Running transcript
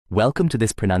Welcome to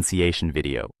this pronunciation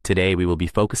video. Today we will be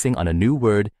focusing on a new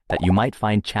word that you might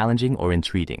find challenging or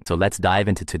intriguing. So let's dive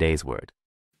into today's word.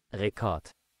 Rekord,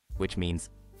 which means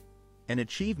an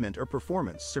achievement or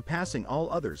performance surpassing all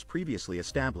others previously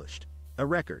established. A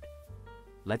record.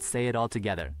 Let's say it all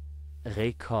together.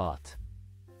 Rekord.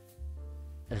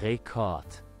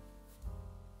 Rekord.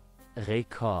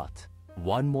 Rekord.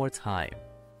 One more time.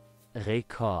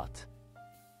 Rekord.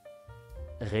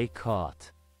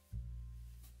 Rekord.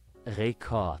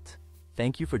 Rekord.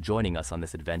 Thank you for joining us on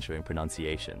this adventure in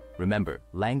pronunciation. Remember,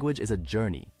 language is a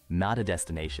journey, not a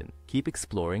destination. Keep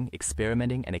exploring,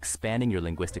 experimenting, and expanding your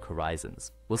linguistic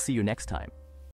horizons. We'll see you next time.